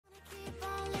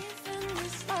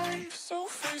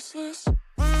useless.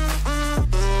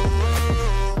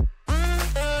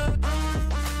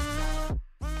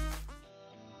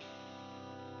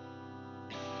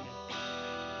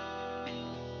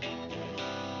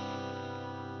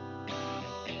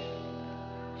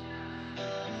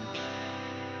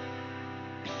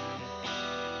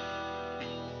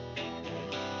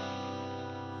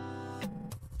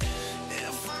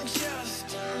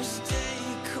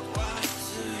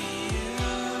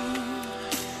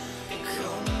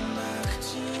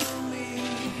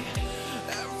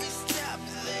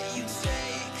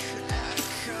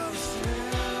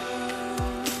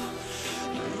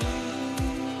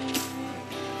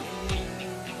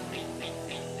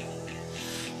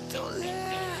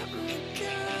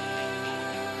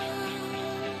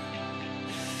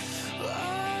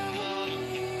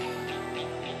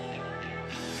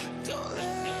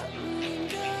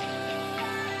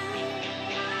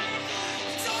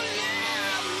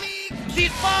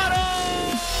 ¡Disparo!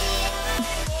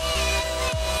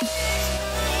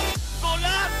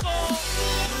 ¡Golazo!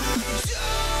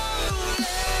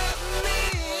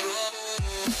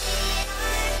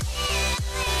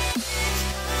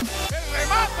 ¡El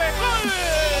remate! ¡Gol!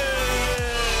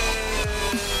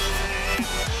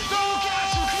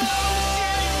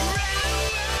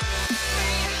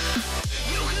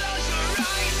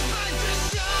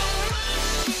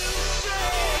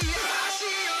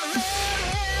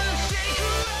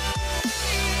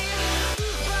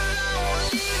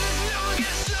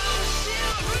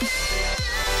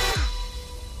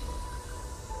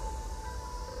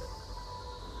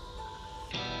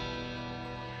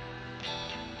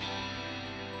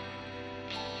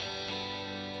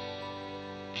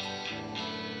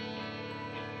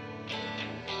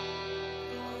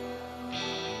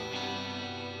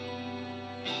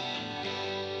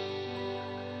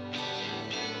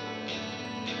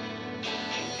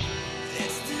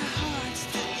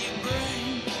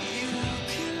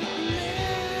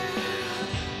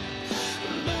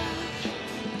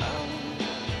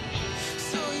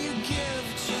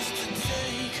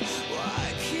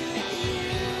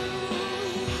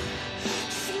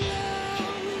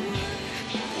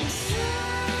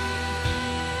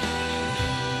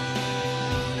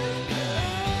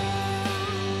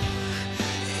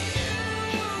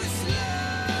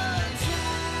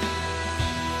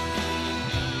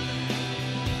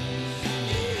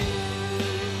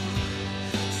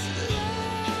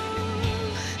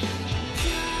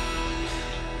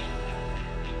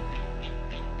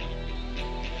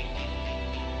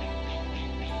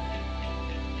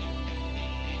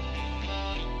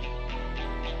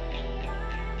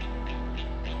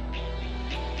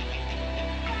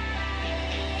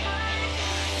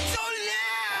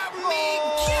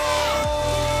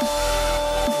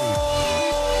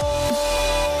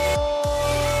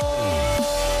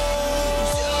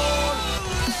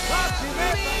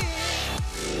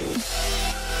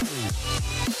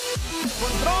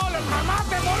 ¡Control, el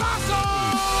remate, golazo!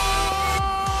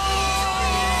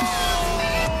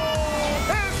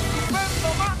 ¡Estupendo,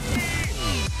 Maxi!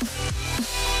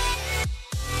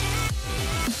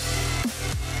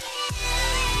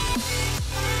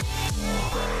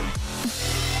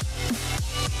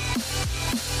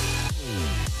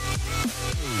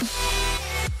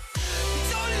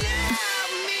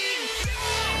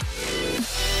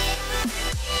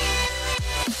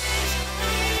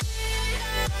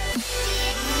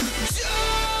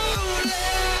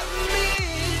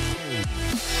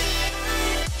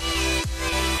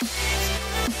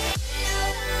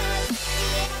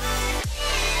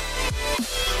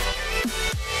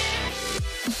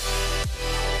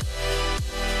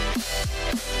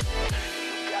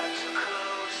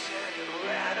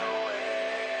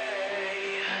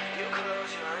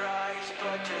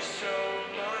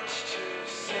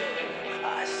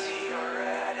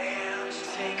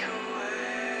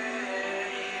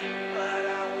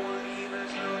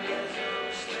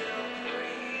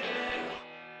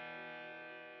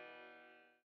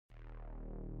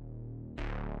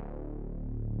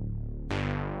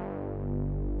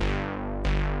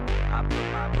 I put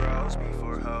my bros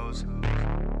before hoes.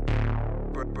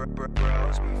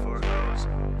 Bros before hoes.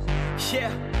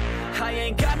 Yeah, I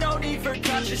ain't got no need for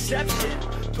contraception.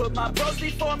 Put my bros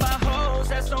before my hoes,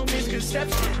 that's no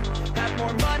misconception. Have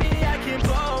more money I can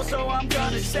blow, so I'm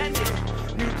gonna send it.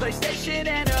 New PlayStation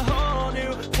and a whole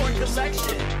new porn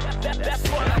collection. That's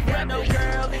what I got, no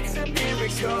girl, it's a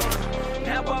miracle.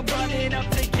 Now I'm running up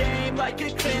the game like a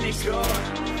clinical.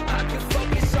 I can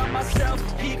focus on myself,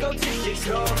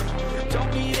 egotistical.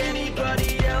 Don't need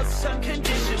anybody else,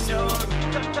 unconditional.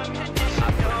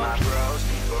 I put my bros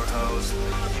before hoes.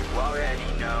 You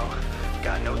already know.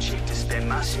 Got no cheek to spend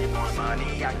my shit, more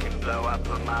money I can blow. I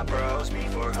put my bros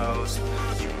before hoes.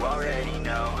 You already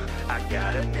know I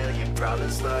got a million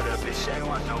problems, but a bitch ain't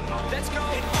want no more. Let's go.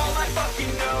 And all I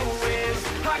fucking know is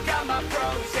I got my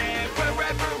bros, and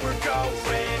wherever we're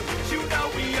going, you know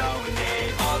we own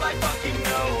it. All I fucking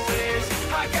know is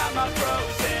I got my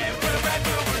bros, and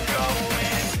wherever we're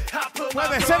going, I put my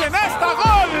Puede ser en esta.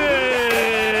 ¡Gol!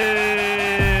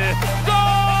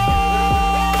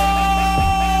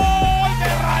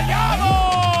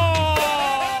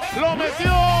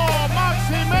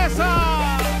 Maxi Meza.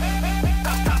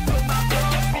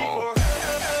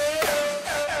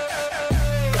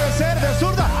 Puede ser de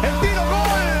zurda, el tiro,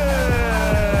 gol.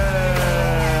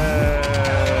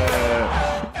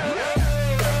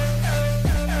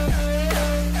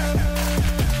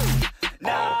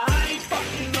 Nah, I ain't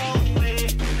fucking lonely.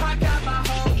 I got my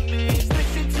homies.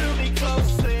 Listen to me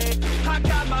closely. I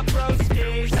got my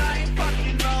broskies. I ain't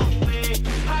fucking lonely.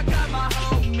 I got my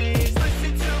homies.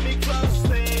 Listen to me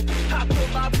closely. I put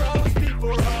my bros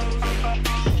before hoes.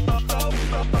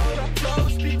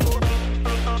 Bros before hoes.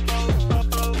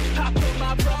 I put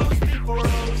my bros before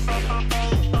hoes.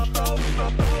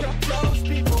 Bros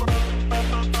before hoes.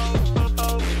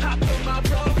 I put my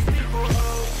bros before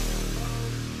hoes.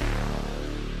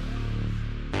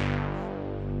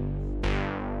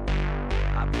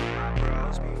 I put my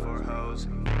bros before hoes.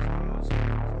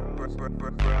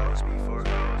 Bros before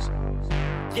hoes.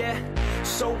 Yeah,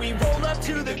 so we roll up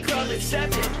to the club at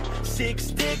 7.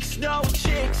 6 dicks, no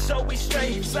chicks, so we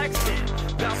straight flexing.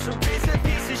 Bouncer is a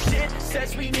piece of shit,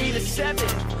 says we need a 7.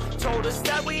 Told us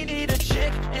that we need a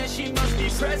chick, and she must be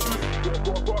present.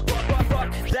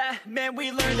 Fuck that, man,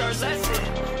 we learned our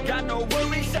lesson. Got no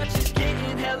worries, such as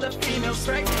getting hella females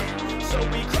pregnant. So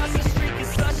we cross the street and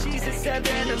slushies at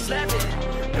 7-Eleven.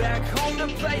 Back home to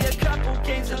play a couple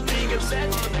games of League of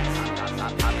Legends.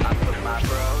 I put my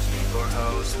bros before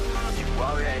hoes. You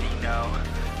already know.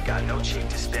 Got no cheek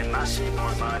to spend my shit,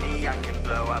 more money I can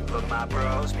blow. I put my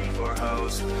bros before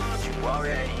hoes. You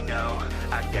already know.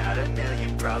 I got a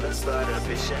million problems, but a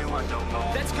bitch ain't want no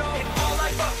more. Let's go. And all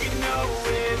I fucking know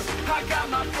is I got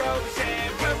my